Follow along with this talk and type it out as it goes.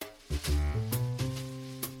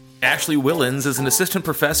Ashley Whillans is an assistant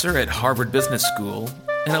professor at Harvard Business School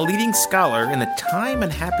and a leading scholar in the time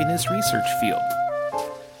and happiness research field.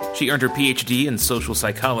 She earned her PhD in social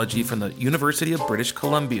psychology from the University of British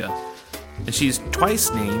Columbia, and she's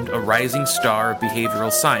twice named a rising star of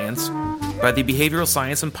behavioral science by the Behavioral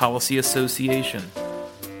Science and Policy Association.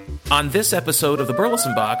 On this episode of the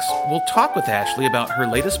Burleson Box, we'll talk with Ashley about her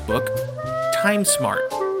latest book, Time Smart: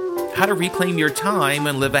 How to Reclaim Your Time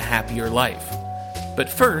and Live a Happier Life. But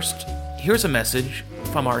first, here's a message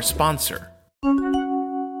from our sponsor.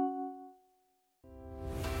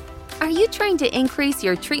 Are you trying to increase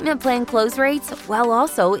your treatment plan close rates while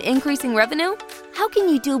also increasing revenue? How can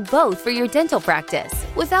you do both for your dental practice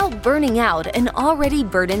without burning out an already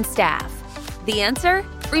burdened staff? The answer?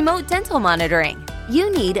 Remote dental monitoring. You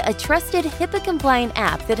need a trusted HIPAA-compliant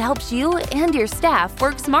app that helps you and your staff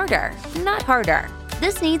work smarter, not harder.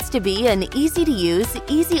 This needs to be an easy-to-use,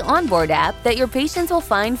 easy-onboard app that your patients will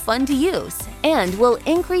find fun to use and will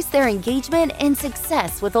increase their engagement and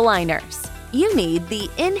success with aligners. You need the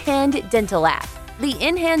In-Hand Dental app. The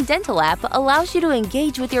In-Hand Dental app allows you to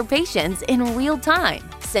engage with your patients in real time,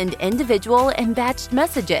 send individual and batched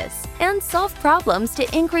messages, and solve problems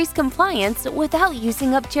to increase compliance without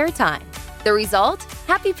using up chair time. The result?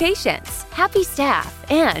 Happy patients, happy staff,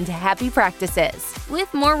 and happy practices,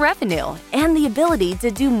 with more revenue and the ability to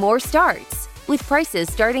do more starts. With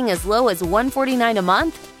prices starting as low as $149 a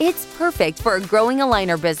month, it's perfect for a growing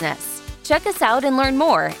aligner business. Check us out and learn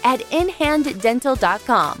more at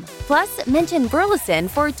inhanddental.com. Plus, mention Burleson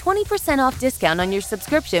for a 20% off discount on your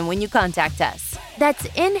subscription when you contact us. That's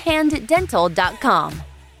inhanddental.com.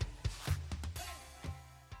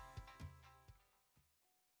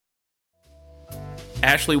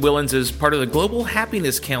 Ashley Whillans is part of the Global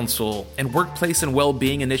Happiness Council and Workplace and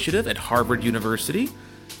Well-Being Initiative at Harvard University,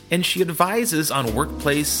 and she advises on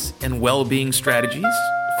workplace and well-being strategies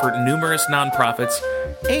for numerous nonprofits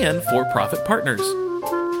and for-profit partners.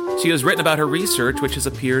 She has written about her research, which has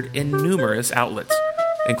appeared in numerous outlets,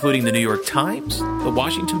 including the New York Times, the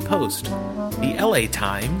Washington Post, the LA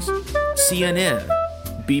Times, CNN,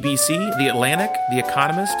 BBC, The Atlantic, The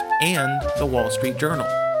Economist, and the Wall Street Journal.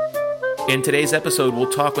 In today's episode,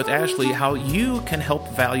 we'll talk with Ashley how you can help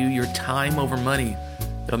value your time over money.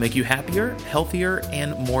 It'll make you happier, healthier,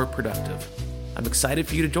 and more productive. I'm excited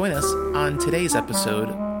for you to join us on today's episode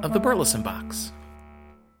of the Burleson Box.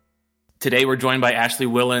 Today, we're joined by Ashley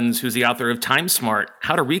Whillans, who's the author of Time Smart: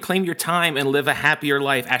 How to Reclaim Your Time and Live a Happier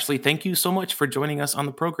Life. Ashley, thank you so much for joining us on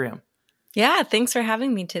the program. Yeah, thanks for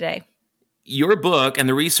having me today. Your book and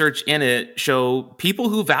the research in it show people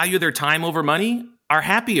who value their time over money are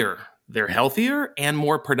happier. They're healthier and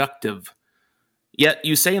more productive. Yet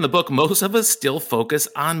you say in the book, most of us still focus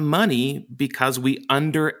on money because we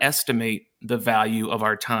underestimate the value of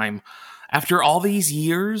our time. After all these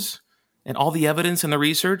years and all the evidence and the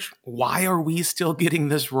research, why are we still getting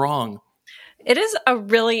this wrong? It is a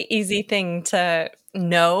really easy thing to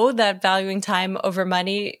know that valuing time over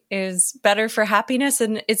money is better for happiness,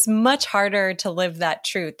 and it's much harder to live that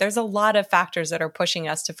truth. There's a lot of factors that are pushing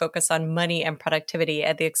us to focus on money and productivity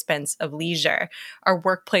at the expense of leisure. Our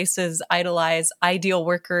workplaces idolize ideal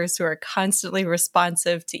workers who are constantly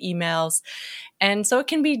responsive to emails, and so it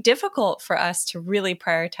can be difficult for us to really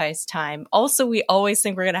prioritize time. Also, we always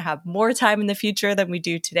think we're going to have more time in the future than we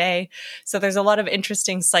do today. So there's a lot of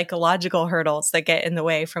interesting psychological hurdles that get in the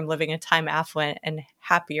way from living a time affluent and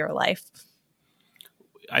happier life.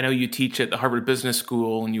 I know you teach at the Harvard Business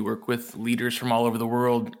School and you work with leaders from all over the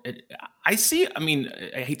world. I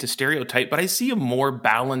hate to stereotype, but I see a more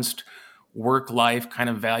balanced work-life kind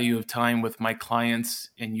of value of time with my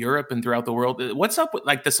clients in Europe and throughout the world. What's up with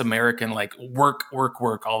like this American work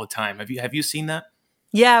all the time? Have you seen that?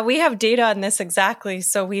 Yeah, we have data on this exactly.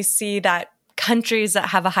 So we see that countries that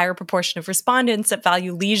have a higher proportion of respondents that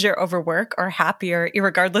value leisure over work are happier,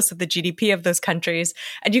 irregardless of the GDP of those countries.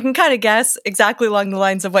 And you can kind of guess exactly along the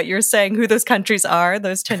lines of what you're saying who those countries are.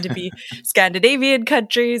 Those tend to be Scandinavian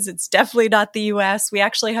countries. It's definitely not the US. We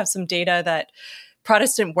actually have some data that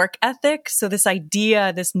Protestant work ethic, so this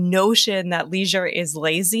idea, this notion that leisure is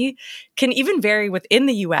lazy, can even vary within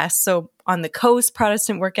the US. So on the coast,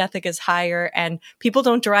 Protestant work ethic is higher, and people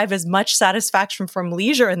don't derive as much satisfaction from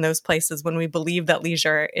leisure in those places when we believe that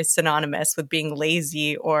leisure is synonymous with being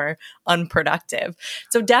lazy or unproductive.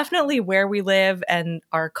 So definitely where we live and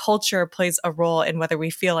our culture plays a role in whether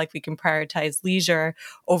we feel like we can prioritize leisure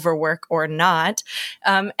over work or not.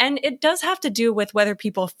 And it does have to do with whether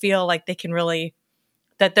people feel like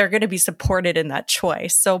that they're going to be supported in that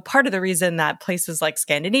choice. So part of the reason that places like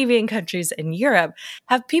Scandinavian countries and Europe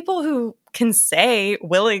have people who can say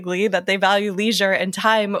willingly that they value leisure and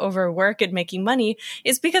time over work and making money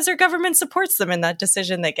is because their government supports them in that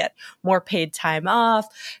decision. They get more paid time off.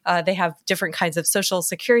 They have different kinds of social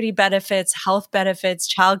security benefits, health benefits,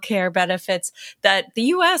 childcare benefits that the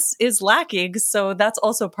US is lacking. So that's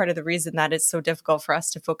also part of the reason that it's so difficult for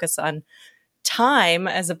us to focus on time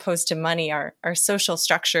as opposed to money. Our social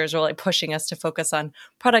structure is really pushing us to focus on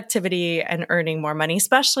productivity and earning more money,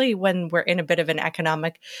 especially when we're in a bit of an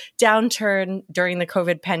economic downturn during the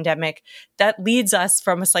COVID pandemic. That leads us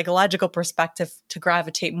from a psychological perspective to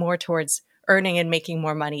gravitate more towards earning and making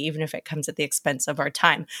more money, even if it comes at the expense of our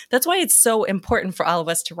time. That's why it's so important for all of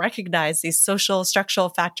us to recognize these social structural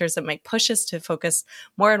factors that might push us to focus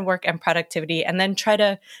more on work and productivity, and then try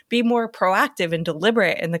to be more proactive and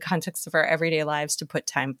deliberate in the context of our everyday lives to put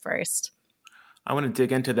time first. I want to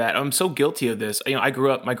dig into that. I'm so guilty of this. I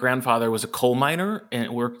grew up, my grandfather was a coal miner and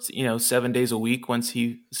worked, 7 days a week once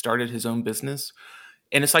he started his own business.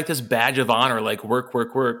 And it's like this badge of honor, like work,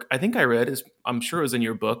 work, work. I think I read, I'm sure it was in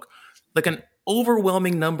your book, like an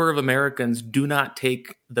overwhelming number of Americans do not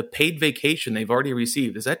take the paid vacation they've already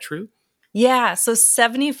received. Is that true? Yeah. So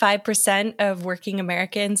 75% of working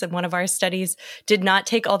Americans in one of our studies did not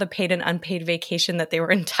take all the paid and unpaid vacation that they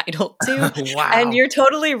were entitled to. Wow. And you're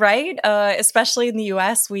totally right. Especially in the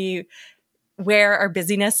US, we wear our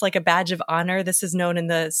busyness like a badge of honor. This is known in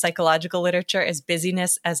the psychological literature as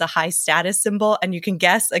busyness as a high status symbol. And you can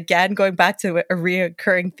guess, again, going back to a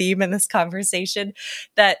reoccurring theme in this conversation,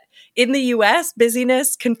 that in the US,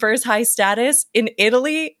 busyness confers high status. In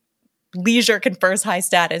Italy, leisure confers high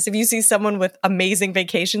status. If you see someone with amazing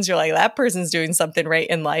vacations, you're like, that person's doing something right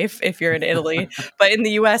in life if you're in Italy. But in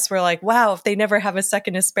the US, we're like, wow, if they never have a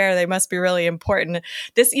second to spare, they must be really important.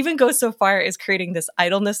 This even goes so far as creating this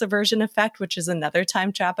idleness aversion effect, which is another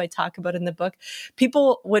time trap I talk about in the book.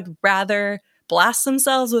 People would rather blast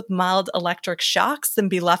themselves with mild electric shocks than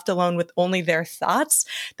be left alone with only their thoughts.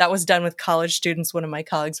 That was done with college students. One of my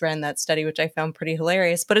colleagues ran that study, which I found pretty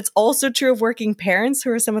hilarious. But it's also true of working parents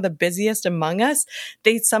who are some of the busiest among us.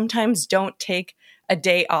 They sometimes don't take a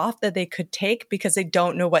day off that they could take because they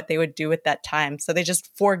don't know what they would do with that time. So they just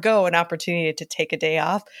forego an opportunity to take a day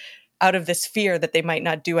off out of this fear that they might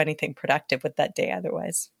not do anything productive with that day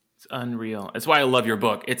otherwise. It's unreal. That's why I love your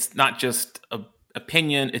book. It's not just a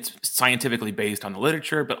opinion, it's scientifically based on the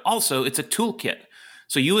literature, but also it's a toolkit.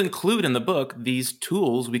 So you include in the book these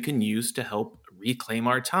tools we can use to help reclaim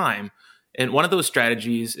our time. And one of those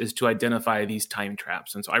strategies is to identify these time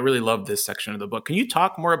traps. And so I really love this section of the book. Can you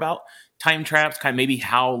talk more about time traps, kind of maybe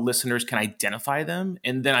how listeners can identify them?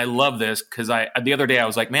 And then I love this because the other day I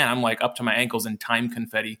was like, man, I'm like up to my ankles in time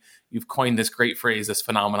confetti. You've coined this great phrase, this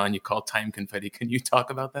phenomenon you call time confetti. Can you talk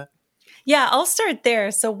about that? Yeah, I'll start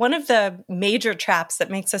there. So one of the major traps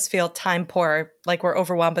that makes us feel time poor, like we're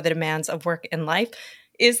overwhelmed by the demands of work and life,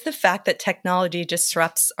 is the fact that technology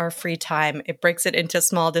disrupts our free time. It breaks it into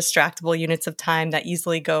small, distractible units of time that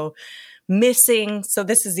easily go missing. So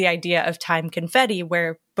this is the idea of time confetti,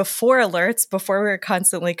 where before alerts, before we were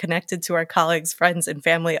constantly connected to our colleagues, friends, and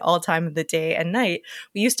family all time of the day and night,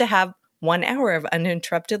 we used to have 1 hour of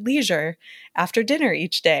uninterrupted leisure after dinner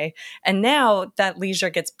each day. And now that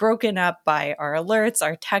leisure gets broken up by our alerts,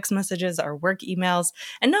 our text messages, our work emails.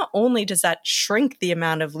 And not only does that shrink the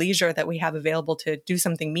amount of leisure that we have available to do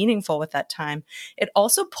something meaningful with that time, it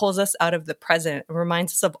also pulls us out of the present and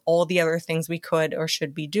reminds us of all the other things we could or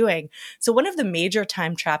should be doing. So one of the major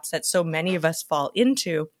time traps that so many of us fall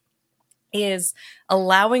into is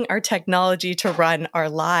allowing our technology to run our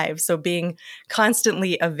lives. So being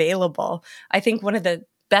constantly available. I think one of the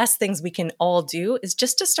best things we can all do is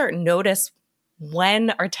just to start notice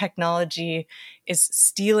when our technology is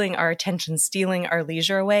stealing our attention, stealing our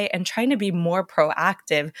leisure away, and trying to be more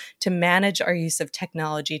proactive to manage our use of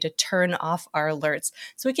technology, to turn off our alerts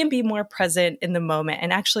so we can be more present in the moment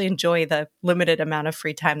and actually enjoy the limited amount of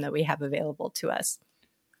free time that we have available to us.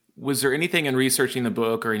 Was there anything in researching the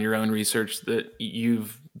book or in your own research that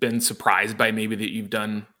you've been surprised by, maybe that you've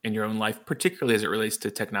done in your own life, particularly as it relates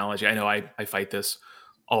to technology? I know I fight this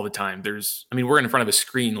all the time. We're in front of a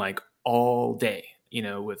screen like all day,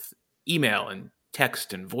 with email and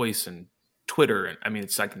text and voice and Twitter. And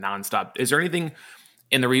it's like nonstop. Is there anything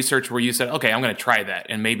in the research where you said, okay, I'm going to try that,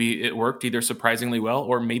 and maybe it worked either surprisingly well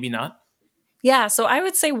or maybe not? Yeah, so I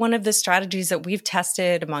would say one of the strategies that we've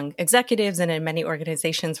tested among executives and in many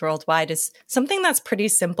organizations worldwide is something that's pretty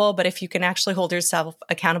simple, but if you can actually hold yourself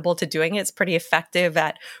accountable to doing it, it's pretty effective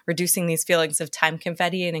at reducing these feelings of time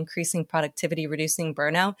confetti and increasing productivity, reducing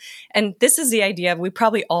burnout. And this is the idea of, we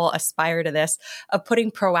probably all aspire to this, of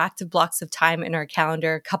putting proactive blocks of time in our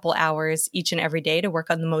calendar, a couple hours each and every day to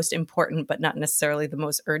work on the most important, but not necessarily the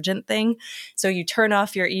most urgent thing. So you turn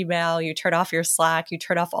off your email, you turn off your Slack, you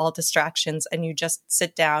turn off all distractions, and you just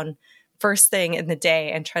sit down first thing in the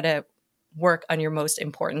day and try to work on your most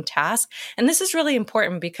important task. And this is really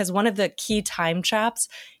important because one of the key time traps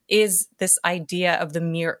is this idea of the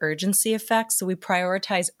mere urgency effect. So we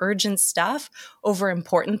prioritize urgent stuff over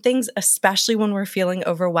important things, especially when we're feeling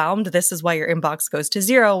overwhelmed. This is why your inbox goes to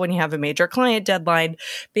zero when you have a major client deadline,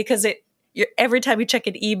 because every time you check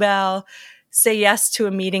an email, say yes to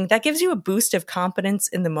a meeting, that gives you a boost of confidence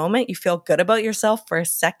in the moment. You feel good about yourself for a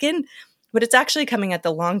second, but it's actually coming at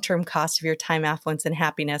the long-term cost of your time, affluence, and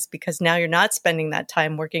happiness, because now you're not spending that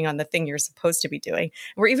time working on the thing you're supposed to be doing.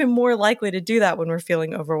 We're even more likely to do that when we're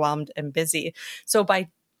feeling overwhelmed and busy. So by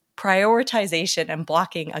prioritization and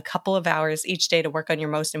blocking a couple of hours each day to work on your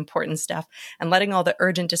most important stuff and letting all the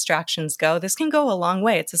urgent distractions go, this can go a long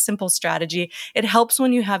way. It's a simple strategy. It helps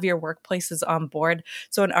when you have your workplaces on board.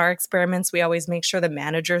 So in our experiments, we always make sure the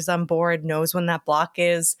manager's on board, knows when that block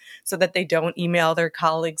is, so that they don't email their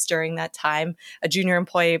colleagues during that time. A junior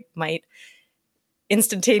employee might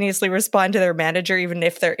instantaneously respond to their manager, even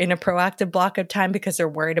if they're in a proactive block of time, because they're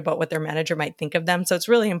worried about what their manager might think of them. So it's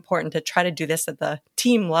really important to try to do this at the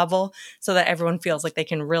team level so that everyone feels like they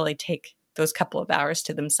can really take those couple of hours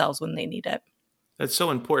to themselves when they need it. That's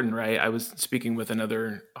so important, right? I was speaking with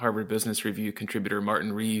another Harvard Business Review contributor,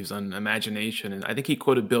 Martin Reeves, on imagination. And I think he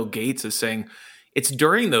quoted Bill Gates as saying, it's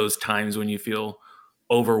during those times when you feel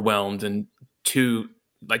overwhelmed and too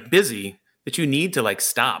busy that you need to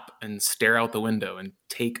stop and stare out the window and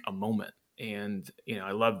take a moment. And,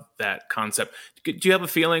 I love that concept. Do you have a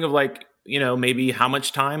feeling of maybe how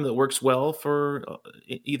much time that works well for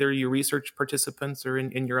either your research participants or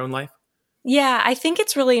in your own life? Yeah, I think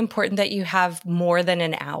it's really important that you have more than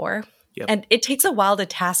an hour. Yep. And it takes a while to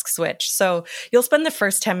task switch. So you'll spend the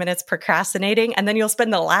first 10 minutes procrastinating, and then you'll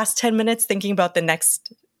spend the last 10 minutes thinking about the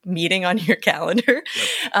next meeting on your calendar.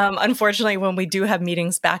 Yep. Unfortunately, when we do have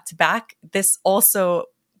meetings back to back, this also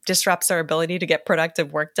disrupts our ability to get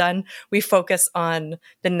productive work done. We focus on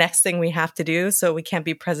the next thing we have to do, so we can't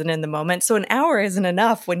be present in the moment. So an hour isn't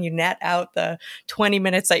enough when you net out the 20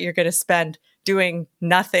 minutes that you're going to spend doing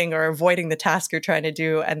nothing or avoiding the task you're trying to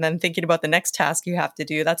do and then thinking about the next task you have to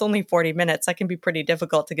do. That's only 40 minutes. That can be pretty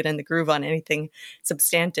difficult to get in the groove on anything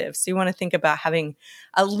substantive. So you want to think about having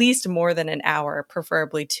at least more than an hour,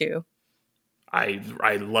 preferably two.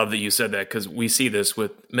 I love that you said that, because we see this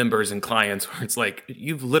with members and clients where it's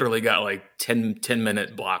you've literally got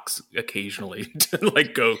 10-minute blocks occasionally to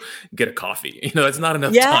go get a coffee. That's not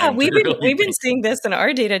enough time. Yeah, we've been seeing this in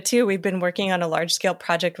our data too. We've been working on a large scale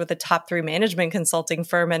project with a top 3 management consulting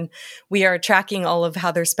firm, and we are tracking all of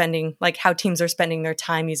how they're spending, how teams are spending their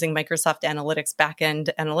time using Microsoft Analytics backend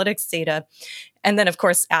analytics data. And then, of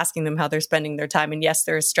course, asking them how they're spending their time. And yes,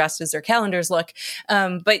 they're as stressed as their calendars look.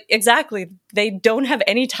 But exactly, they don't have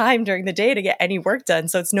any time during the day to get any work done.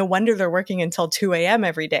 So it's no wonder they're working until 2 a.m.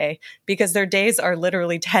 every day, because their days are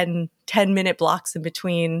literally 10-minute blocks in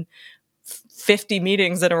between 50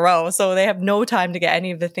 meetings in a row. So they have no time to get any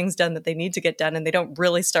of the things done that they need to get done. And they don't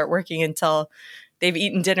really start working until they've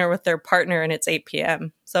eaten dinner with their partner and it's 8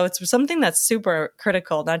 p.m. So it's something that's super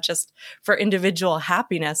critical, not just for individual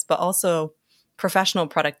happiness, but also professional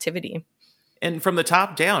productivity. And from the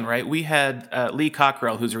top down, right? We had Lee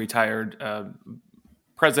Cockrell, who's a retired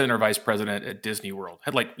president or vice president at Disney World,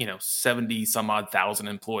 had 70 some odd thousand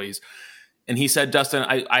employees. And he said, Dustin,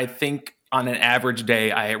 I think on an average day,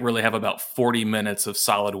 I really have about 40 minutes of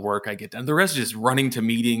solid work I get done. The rest is just running to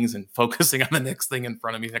meetings and focusing on the next thing in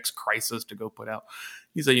front of me, next crisis to go put out.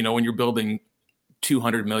 He said, when you're building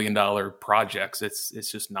 $200 million projects, it's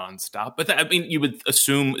just nonstop. But you would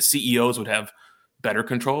assume CEOs would have better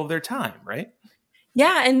control of their time, right?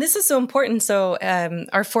 Yeah, and this is so important. So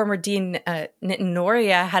our former dean, Nitin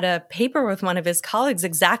Noria, had a paper with one of his colleagues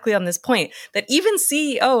exactly on this point, that even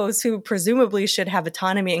CEOs who presumably should have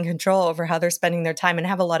autonomy and control over how they're spending their time and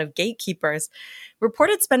have a lot of gatekeepers,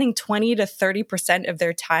 reported spending 20 to 30% of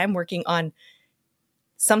their time working on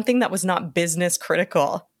something that was not business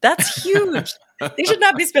critical. That's huge. They should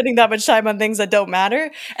not be spending that much time on things that don't matter.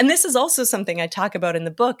 And this is also something I talk about in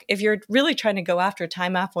the book. If you're really trying to go after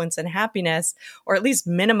time, affluence, and happiness, or at least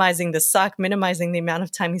minimizing the suck, minimizing the amount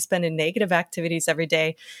of time you spend in negative activities every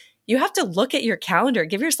day, you have to look at your calendar,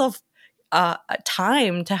 give yourself a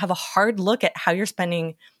time to have a hard look at how you're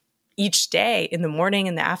spending each day, in the morning,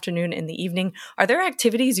 in the afternoon, in the evening. Are there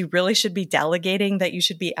activities you really should be delegating, that you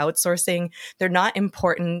should be outsourcing? They're not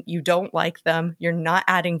important. You don't like them. You're not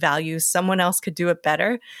adding value. Someone else could do it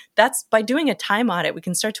better. That's by doing a time audit, we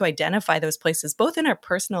can start to identify those places, both in our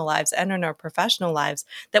personal lives and in our professional lives,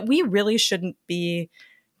 that we really shouldn't be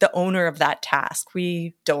the owner of that task.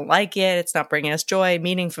 We don't like it. It's not bringing us joy,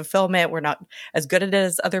 meaning, fulfillment. We're not as good at it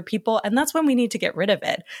as other people. And that's when we need to get rid of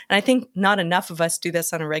it. And I think not enough of us do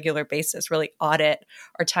this on a regular basis, really audit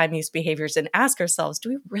our time use behaviors and ask ourselves, do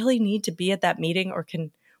we really need to be at that meeting? Or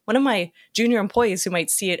can one of my junior employees who might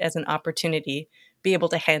see it as an opportunity be able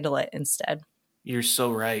to handle it instead? You're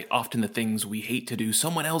so right. Often the things we hate to do,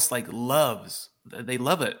 someone else loves. They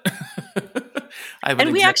love it.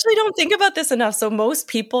 And we actually don't think about this enough. So most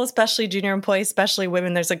people, especially junior employees, especially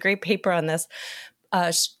women, there's a great paper on this.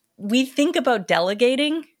 We think about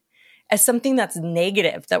delegating as something that's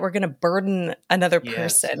negative, that we're going to burden another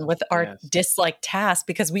person with our disliked task,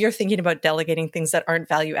 because we are thinking about delegating things that aren't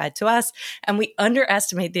value add to us. And we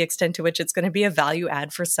underestimate the extent to which it's going to be a value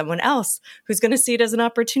add for someone else who's going to see it as an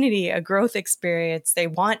opportunity, a growth experience. They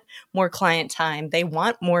want more client time. They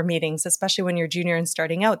want more meetings, especially when you're junior and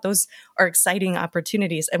starting out. Those are exciting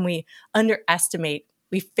opportunities. And we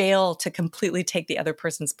fail to completely take the other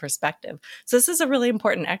person's perspective. So this is a really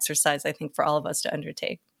important exercise, I think, for all of us to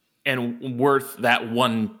undertake. And worth that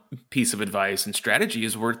one piece of advice and strategy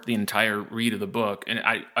is worth the entire read of the book. And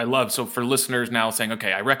I love, so for listeners now saying,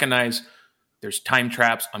 okay, I recognize there's time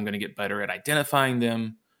traps. I'm going to get better at identifying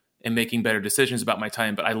them and making better decisions about my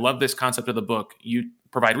time. But I love this concept of the book. You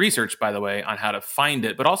provide research, by the way, on how to find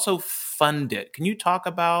it, but also fund it. Can you talk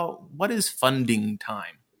about what is funding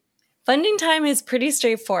time? Funding time is pretty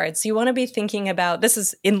straightforward. So you want to be thinking about, this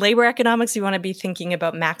is in labor economics, you want to be thinking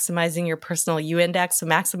about maximizing your personal U index. So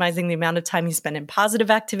maximizing the amount of time you spend in positive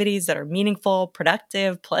activities that are meaningful,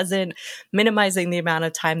 productive, pleasant, minimizing the amount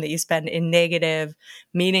of time that you spend in negative,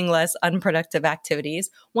 meaningless, unproductive activities.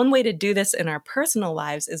 One way to do this in our personal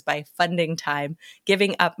lives is by funding time,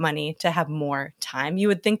 giving up money to have more time. You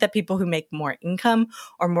would think that people who make more income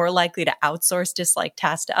are more likely to outsource disliked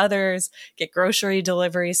tasks to others, get grocery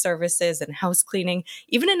delivery services and house cleaning.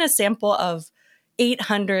 Even in a sample of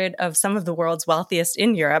 800 of some of the world's wealthiest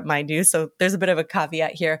in Europe, mind you, so there's a bit of a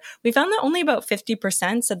caveat here, we found that only about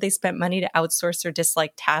 50% said they spent money to outsource or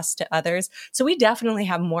dislike tasks to others. So we definitely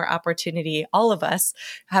have more opportunity, all of us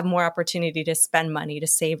have more opportunity to spend money to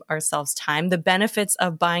save ourselves time. The benefits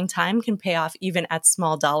of buying time can pay off even at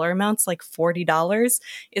small dollar amounts, like $40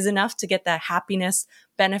 is enough to get the happiness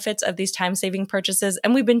benefits of these time-saving purchases.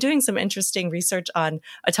 And we've been doing some interesting research on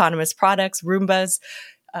autonomous products, Roombas,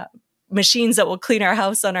 machines that will clean our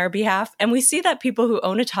house on our behalf. And we see that people who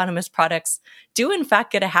own autonomous products do in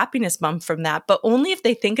fact get a happiness bump from that, but only if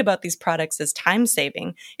they think about these products as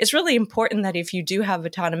time-saving. It's really important that if you do have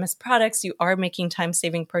autonomous products, you are making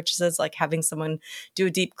time-saving purchases, like having someone do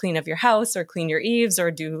a deep clean of your house or clean your eaves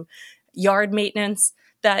or do yard maintenance,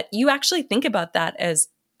 that you actually think about that as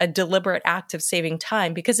a deliberate act of saving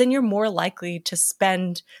time, because then you're more likely to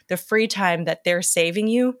spend the free time that they're saving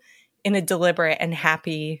you in a deliberate and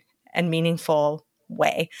happy and meaningful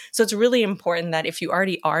way. So it's really important that if you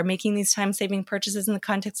already are making these time-saving purchases in the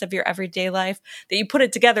context of your everyday life, that you put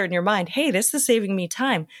it together in your mind. Hey, this is saving me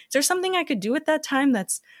time. Is there something I could do at that time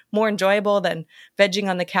that's more enjoyable than vegging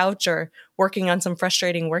on the couch or working on some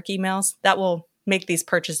frustrating work emails? That will make these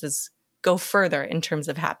purchases go further in terms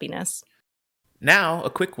of happiness. Now, a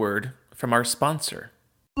quick word from our sponsor.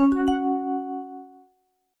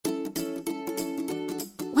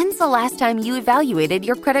 When's the last time you evaluated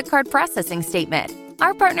your credit card processing statement?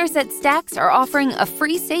 Our partners at Stacks are offering a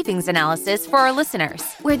free savings analysis for our listeners,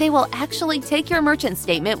 where they will actually take your merchant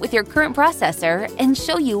statement with your current processor and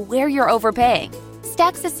show you where you're overpaying.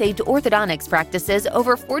 Stacks has saved orthodontics practices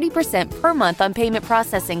over 40% per month on payment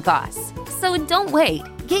processing costs. So don't wait.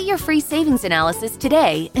 Get your free savings analysis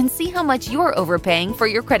today and see how much you're overpaying for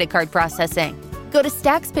your credit card processing. Go to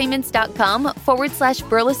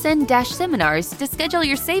stackspayments.com/Burleson-seminars to schedule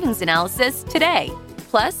your savings analysis today.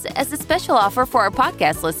 Plus, as a special offer for our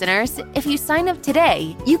podcast listeners, if you sign up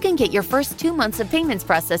today, you can get your first 2 months of payments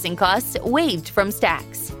processing costs waived from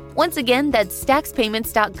Stacks. Once again, that's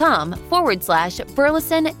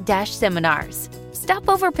stackspayments.com/Burleson-seminars. Stop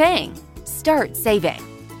overpaying. Start saving.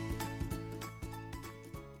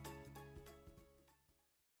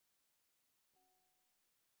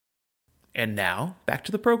 And now, back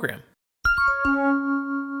to the program.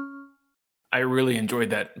 I really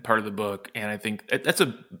enjoyed that part of the book, and I think that's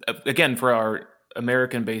again, for our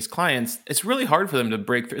American-based clients, it's really hard for them to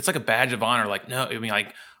break through. It's like a badge of honor. Like, no, I mean,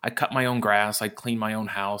 like I cut my own grass, I clean my own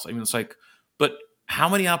house. I mean, it's like, but how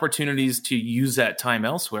many opportunities to use that time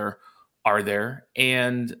elsewhere are there?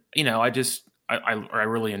 And, I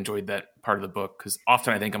really enjoyed that part of the book because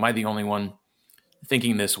often I think, am I the only one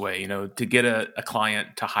thinking this way? To get a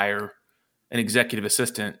client to hire an executive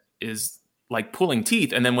assistant is like pulling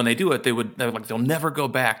teeth. And then when they do it, they'll never go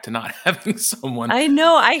back to not having someone. I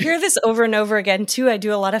know. I hear this over and over again too. I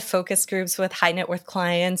do a lot of focus groups with high net worth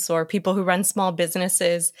clients or people who run small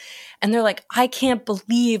businesses. And they're like, I can't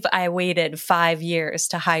believe I waited 5 years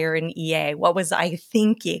to hire an EA. What was I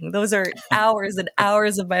thinking? Those are hours and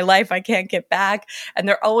hours of my life I can't get back. And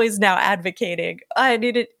they're always now advocating, I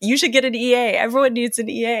need it. You should get an EA. Everyone needs an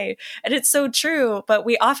EA. And it's so true. But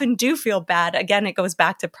we often do feel bad. Again, it goes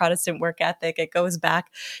back to Protestant work ethic. It goes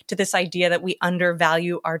back to this idea that we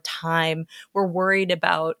undervalue our time. We're worried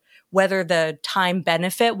about whether the time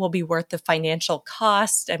benefit will be worth the financial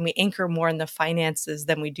cost, and we anchor more in the finances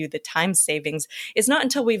than we do the time savings. It's not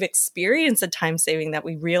until we've experienced a time saving that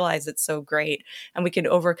we realize it's so great and we can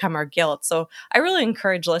overcome our guilt. So I really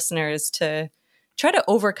encourage listeners to try to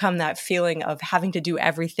overcome that feeling of having to do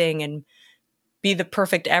everything and be the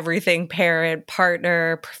perfect everything parent,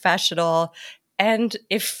 partner, professional. And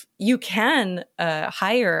if you can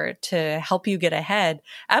hire to help you get ahead,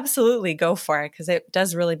 absolutely go for it, because it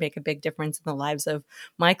does really make a big difference in the lives of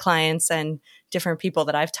my clients and different people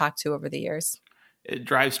that I've talked to over the years. It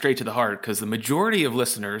drives straight to the heart because the majority of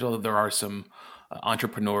listeners, although there are some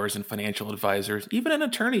entrepreneurs and financial advisors, even an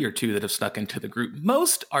attorney or two that have snuck into the group,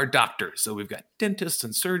 most are doctors. So we've got dentists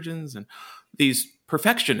and surgeons and these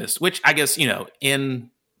perfectionists, which I guess, in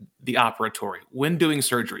the operatory, when doing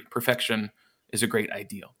surgery, perfection is a great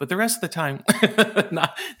ideal, but the rest of the time,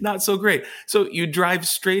 not so great. So you drive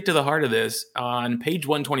straight to the heart of this. On page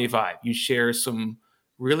 125, you share some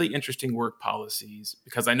really interesting work policies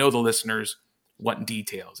because I know the listeners want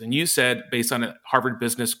details. And you said, based on a Harvard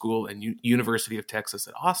Business School and University of Texas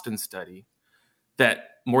at Austin study, that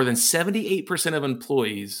more than 78% of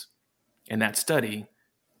employees in that study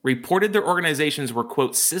reported their organizations were,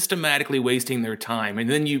 quote, systematically wasting their time. And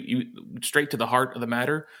then you straight to the heart of the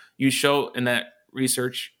matter, you show in that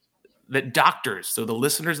research that doctors, so the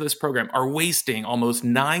listeners of this program, are wasting almost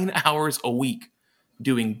 9 hours a week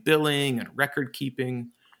doing billing and record keeping.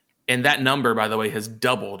 And that number, by the way, has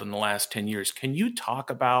doubled in the last 10 years. Can you talk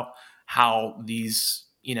about how these,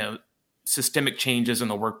 systemic changes in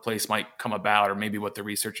the workplace might come about, or maybe what the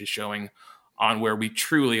research is showing on where we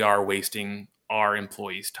truly are wasting our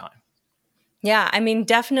employees' time? Yeah, I mean,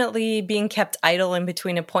 definitely being kept idle in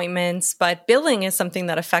between appointments, but billing is something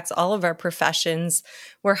that affects all of our professions.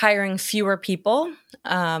 We're hiring fewer people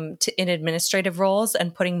in administrative roles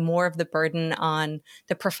and putting more of the burden on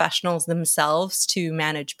the professionals themselves to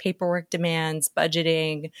manage paperwork demands,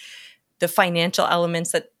 budgeting, the financial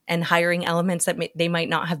elements and hiring elements that they might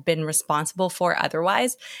not have been responsible for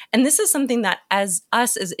otherwise. And this is something that as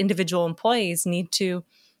individual employees need to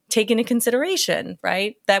take into consideration,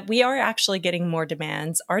 right? That we are actually getting more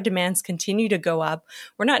demands. Our demands continue to go up.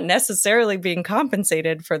 We're not necessarily being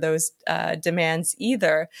compensated for those demands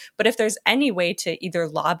either. But if there's any way to either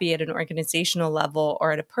lobby at an organizational level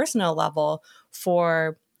or at a personal level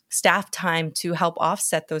for staff time to help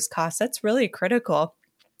offset those costs, that's really critical.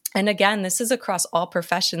 And again, this is across all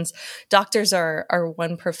professions. Doctors are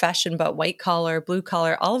one profession, but white collar, blue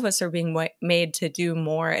collar, all of us are being made to do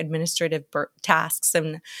more administrative tasks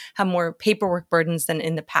and have more paperwork burdens than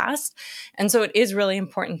in the past. And so it is really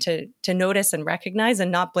important to notice and recognize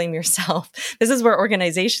and not blame yourself. This is where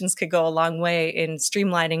organizations could go a long way in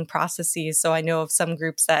streamlining processes. So I know of some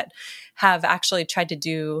groups that have actually tried to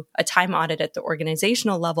do a time audit at the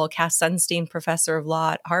organizational level. Cass Sunstein, professor of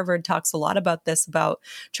law at Harvard, talks a lot about this, about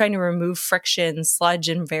trying to remove friction, sludge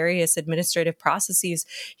in various administrative processes.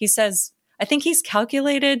 He says, I think he's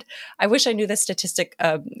calculated, I wish I knew the statistic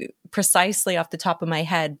precisely off the top of my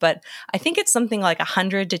head, but I think it's something like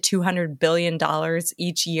 $100 to $200 billion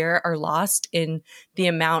each year are lost in the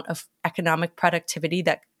amount of economic productivity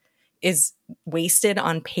that is wasted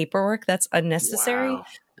on paperwork that's unnecessary. Wow.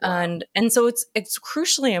 And so it's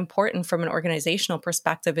crucially important from an organizational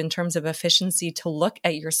perspective in terms of efficiency to look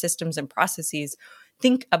at your systems and processes.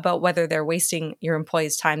 Think about whether they're wasting your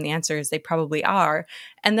employees' time. The answer is they probably are.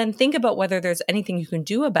 And then think about whether there's anything you can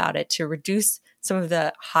do about it to reduce some of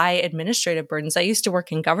the high administrative burdens. I used to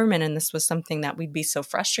work in government, and this was something that we'd be so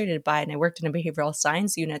frustrated by. And I worked in a behavioral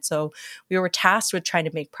science unit. So we were tasked with trying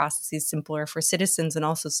to make processes simpler for citizens and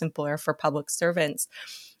also simpler for public servants.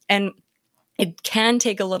 And It can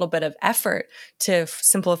take a little bit of effort to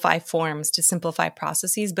simplify forms, to simplify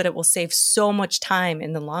processes, but it will save so much time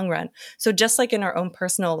in the long run. So just like in our own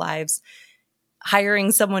personal lives,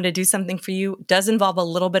 hiring someone to do something for you does involve a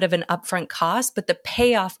little bit of an upfront cost, but the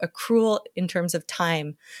payoff accrual in terms of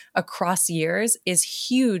time across years is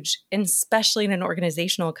huge, and especially in an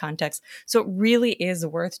organizational context. So it really is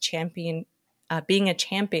worth being a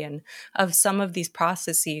champion of some of these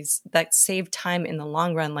processes that save time in the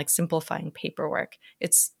long run, like simplifying paperwork.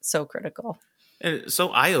 It's so critical. And it's so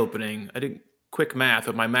eye-opening. I did quick math,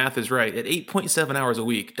 but my math is right. At 8.7 hours a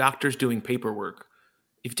week, doctors doing paperwork.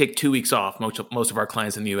 If you take 2 weeks off, most of our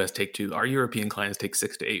clients in the U.S. take 2. Our European clients take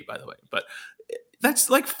 6 to 8, by the way. But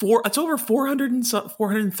that's like it's over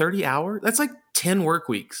 430 hours. That's like 10 work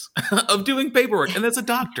weeks of doing paperwork. And that's a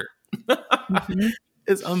doctor. Mm-hmm.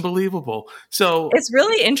 It's unbelievable. So it's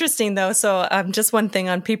really interesting, though. So just one thing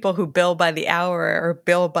on people who bill by the hour or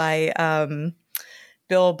bill by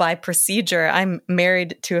procedure. I'm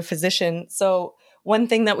married to a physician. So one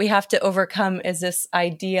thing that we have to overcome is this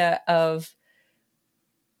idea of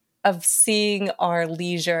seeing our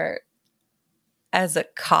leisure as a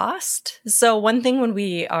cost. So one thing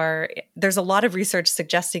there's a lot of research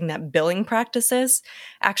suggesting that billing practices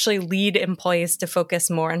actually lead employees to focus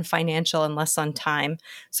more on financial and less on time.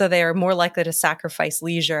 So they are more likely to sacrifice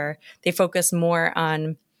leisure. They focus more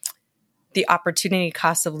on the opportunity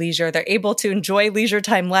cost of leisure. They're able to enjoy leisure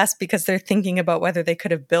time less because they're thinking about whether they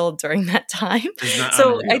could have billed during that time.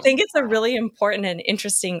 So unreal. I think it's a really important and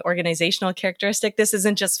interesting organizational characteristic. This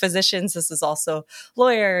isn't just physicians. This is also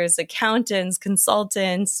lawyers, accountants,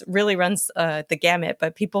 consultants, really runs the gamut.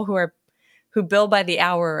 But people who bill by the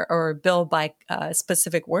hour or bill by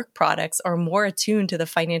specific work products are more attuned to the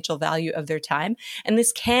financial value of their time. And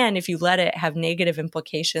this can, if you let it, have negative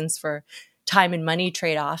implications for time and money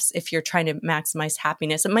trade-offs. If you're trying to maximize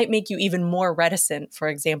happiness, it might make you even more reticent, for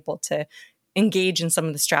example, to engage in some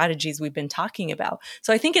of the strategies we've been talking about.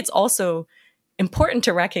 So I think it's also important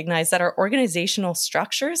to recognize that our organizational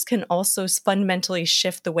structures can also fundamentally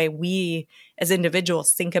shift the way we as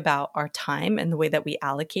individuals think about our time and the way that we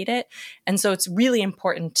allocate it. And so it's really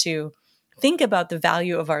important to think about the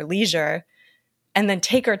value of our leisure and then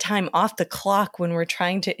take our time off the clock when we're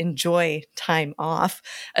trying to enjoy time off,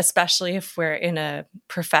 especially if we're in a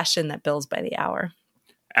profession that bills by the hour.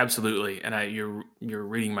 Absolutely. And you're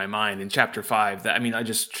reading my mind in chapter 5. I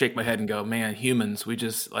just shake my head and go, man, humans,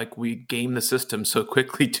 we game the system so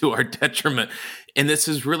quickly to our detriment. And this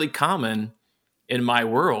is really common in my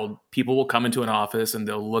world. People will come into an office and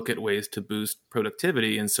they'll look at ways to boost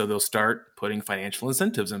productivity. And so they'll start putting financial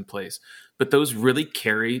incentives in place. But those really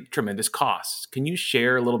carry tremendous costs. Can you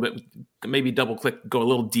share a little bit, maybe double click, go a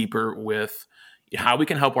little deeper with how we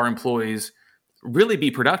can help our employees really be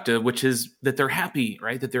productive, which is that they're happy,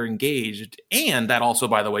 right? That they're engaged. And that also,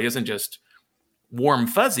 by the way, isn't just warm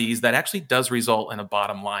fuzzies. That actually does result in a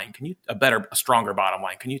bottom line. A stronger bottom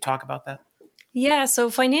line. Can you talk about that? Yeah. So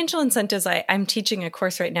financial incentives, I'm teaching a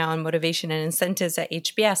course right now on motivation and incentives at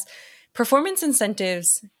HBS. Performance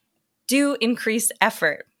incentives do increase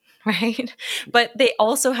effort, right? But they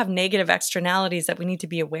also have negative externalities that we need to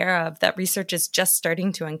be aware of that research is just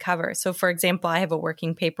starting to uncover. So for example, I have a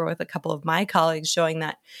working paper with a couple of my colleagues showing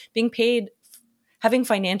that having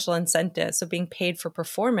financial incentives, so being paid for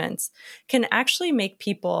performance, can actually make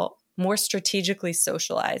people more strategically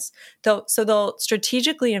socialize. So they'll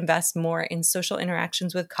strategically invest more in social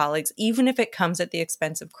interactions with colleagues, even if it comes at the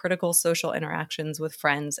expense of critical social interactions with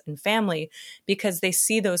friends and family, because they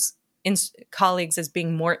see those colleagues as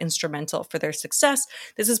being more instrumental for their success.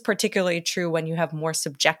 This is particularly true when you have more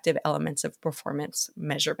subjective elements of performance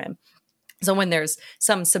measurement. So when there's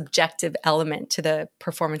some subjective element to the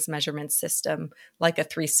performance measurement system, like a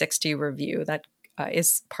 360 review that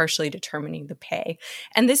is partially determining the pay.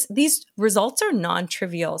 And these results are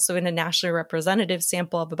non-trivial. So in a nationally representative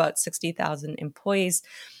sample of about 60,000 employees,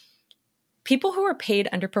 people who are paid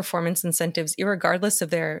under performance incentives, irregardless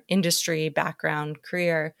of their industry, background,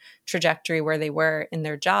 career trajectory, where they were in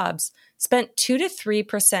their jobs, spent 2 to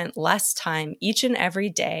 3% less time each and every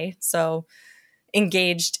day. So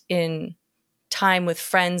engaged in time with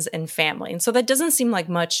friends and family. And so that doesn't seem like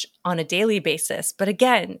much on a daily basis. But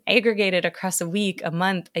again, aggregated across a week, a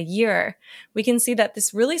month, a year, we can see that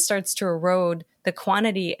this really starts to erode the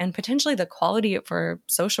quantity and potentially the quality of our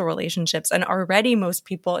social relationships. And already most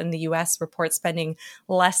people in the US report spending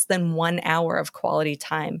less than 1 hour of quality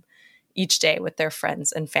time each day with their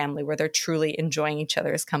friends and family where they're truly enjoying each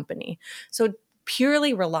other's company. So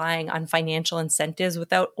purely relying on financial incentives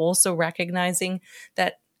without also recognizing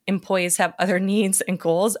that employees have other needs and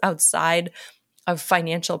goals outside of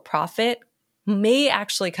financial profit may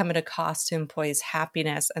actually come at a cost to employees'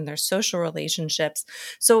 happiness and their social relationships.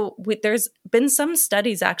 So there's been some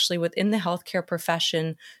studies actually within the healthcare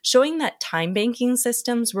profession showing that time banking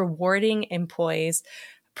systems rewarding employees,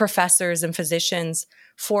 professors, and physicians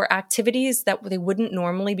for activities that they wouldn't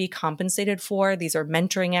normally be compensated for. These are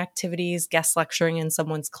mentoring activities, guest lecturing in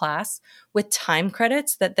someone's class, with time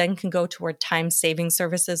credits that then can go toward time-saving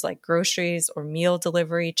services like groceries or meal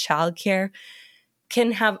delivery, childcare,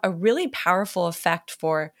 can have a really powerful effect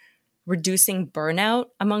for reducing burnout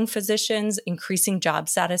among physicians, increasing job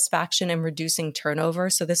satisfaction, and reducing turnover.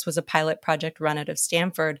 So this was a pilot project run out of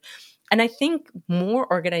Stanford. And I think more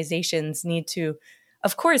organizations need to,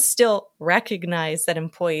 of course, still recognize that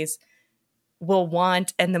employees will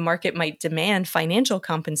want and the market might demand financial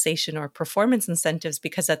compensation or performance incentives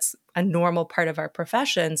because that's a normal part of our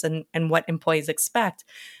professions and what employees expect,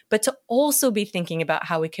 but to also be thinking about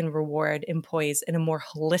how we can reward employees in a more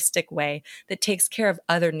holistic way that takes care of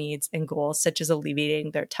other needs and goals, such as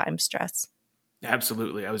alleviating their time stress.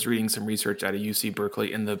 Absolutely. I was reading some research out of UC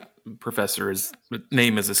Berkeley, and the professor's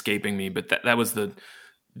name is escaping me, but that was the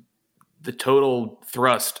total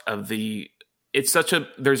thrust of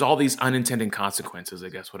there's all these unintended consequences, I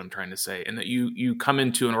guess what I'm trying to say. And that you come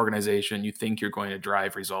into an organization, you think you're going to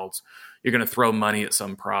drive results, you're going to throw money at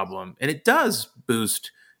some problem, and it does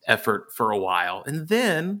boost effort for a while. And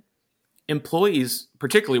then employees,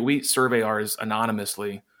 particularly we survey ours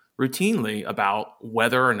anonymously, routinely about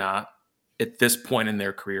whether or not at this point in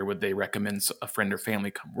their career would they recommend a friend or family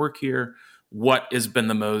come work here, what has been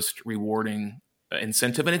the most rewarding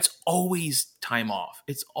incentive, and it's always time off.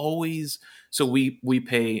 It's always, so we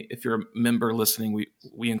pay, if you're a member listening,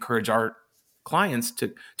 we encourage our clients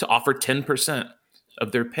to offer 10%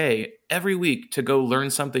 of their pay every week to go learn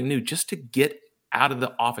something new, just to get out of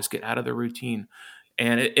the office, get out of the routine.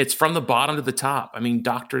 And it's from the bottom to the top. I mean,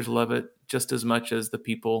 doctors love it just as much as the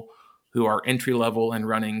people who are entry level and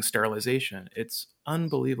running sterilization. It's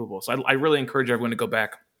unbelievable. So I really encourage everyone to go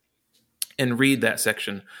back and read that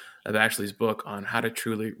section of Ashley's book on how to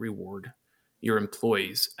truly reward your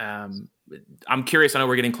employees. I'm curious, I know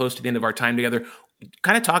we're getting close to the end of our time together.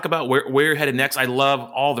 Kind of talk about where you're headed next. I love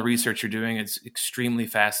all the research you're doing. It's extremely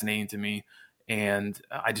fascinating to me. And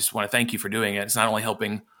I just want to thank you for doing it. It's not only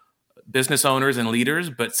helping business owners and leaders,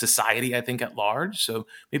 but society, I think, at large. So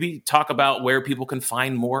maybe talk about where people can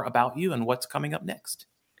find more about you and what's coming up next.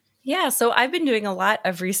 Yeah, so I've been doing a lot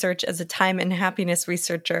of research as a time and happiness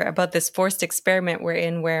researcher about this forced experiment we're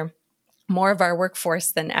in, where more of our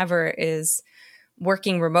workforce than ever is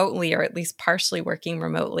working remotely, or at least partially working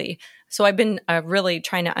remotely. So I've been really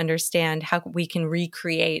trying to understand how we can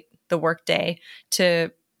recreate the workday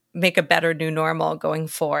to make a better new normal going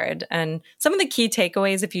forward. And some of the key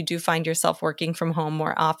takeaways, if you do find yourself working from home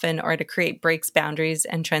more often, are to create breaks, boundaries,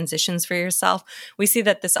 and transitions for yourself. We see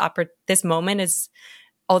that this moment is,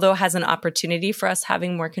 although has an opportunity for us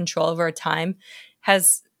having more control over our time,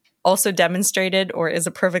 has also demonstrated, or is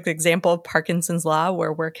a perfect example of Parkinson's law,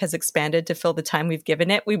 where work has expanded to fill the time we've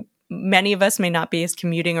given it. Many of us may not be as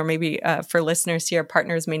commuting, or maybe for listeners here,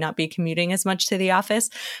 partners may not be commuting as much to the office,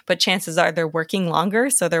 but chances are they're working longer.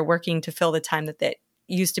 So they're working to fill the time that they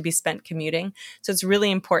used to be spent commuting. So it's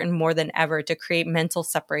really important more than ever to create mental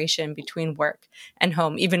separation between work and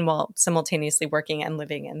home, even while simultaneously working and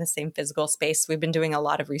living in the same physical space. We've been doing a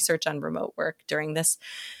lot of research on remote work during this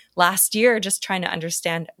last year, just trying to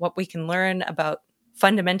understand what we can learn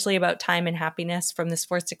fundamentally about time and happiness from this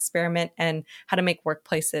forced experiment, and how to make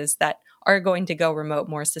workplaces that are going to go remote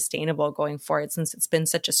more sustainable going forward, since it's been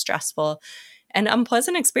such a stressful and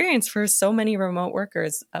unpleasant experience for so many remote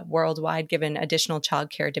workers worldwide, given additional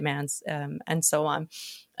childcare demands and so on.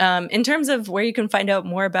 In terms of where you can find out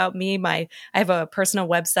more about me, I have a personal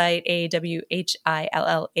website,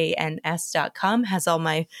 awhillans.com, has all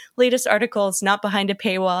my latest articles, not behind a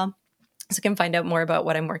paywall. So you can find out more about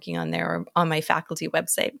what I'm working on there, or on my faculty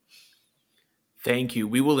website. Thank you.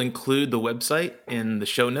 We will include the website in the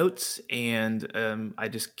show notes, and I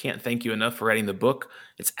just can't thank you enough for writing the book.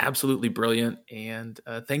 It's absolutely brilliant, and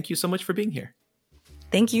thank you so much for being here.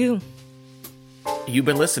 Thank you. You've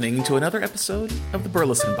been listening to another episode of the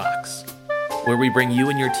Burleson Box, where we bring you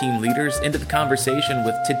and your team leaders into the conversation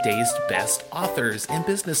with today's best authors and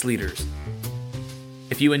business leaders.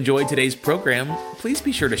 If you enjoyed today's program, please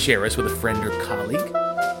be sure to share us with a friend or colleague.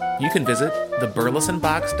 You can visit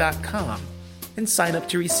theburlesonbox.com and sign up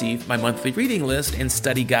to receive my monthly reading list and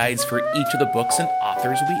study guides for each of the books and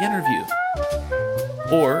authors we interview.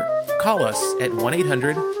 Or call us at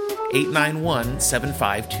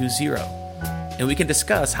 1-800-891-7520, and we can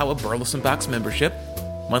discuss how a Burleson Box membership,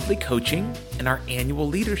 monthly coaching, and our annual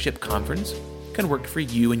leadership conference can work for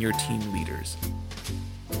you and your team leaders.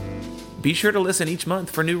 Be sure to listen each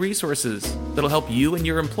month for new resources that'll help you and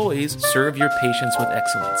your employees serve your patients with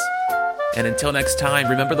excellence. And until next time,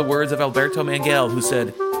 remember the words of Alberto Manguel, who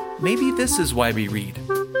said, "Maybe this is why we read,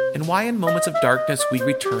 and why in moments of darkness we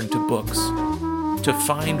return to books, to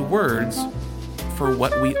find words for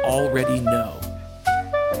what we already know."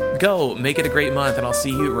 Go, make it a great month, and I'll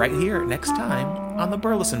see you right here next time on the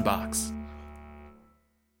Burleson Box.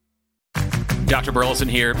 Dr. Burleson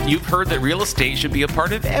here. You've heard that real estate should be a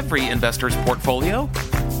part of every investor's portfolio,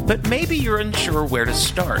 but maybe you're unsure where to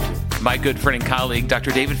start. My good friend and colleague,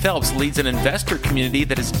 Dr. David Phelps, leads an investor community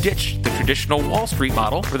that has ditched the traditional Wall Street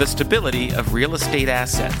model for the stability of real estate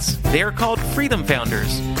assets. They are called Freedom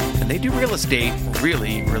Founders, and they do real estate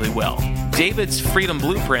really, really well. David's Freedom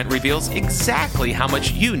Blueprint reveals exactly how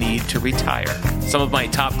much you need to retire. Some of my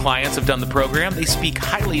top clients have done the program. They speak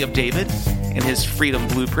highly of David and his Freedom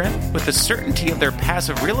Blueprint. With the certainty of their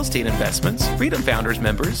passive real estate investments, Freedom Founders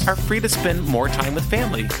members are free to spend more time with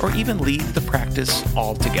family or even leave the practice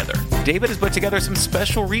altogether. David has put together some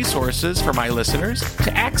special resources for my listeners.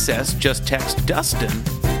 To access, just text Dustin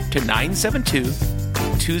to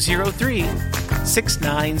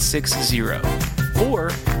 972-203-6960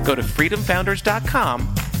 or go to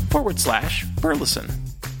freedomfounders.com/Burleson.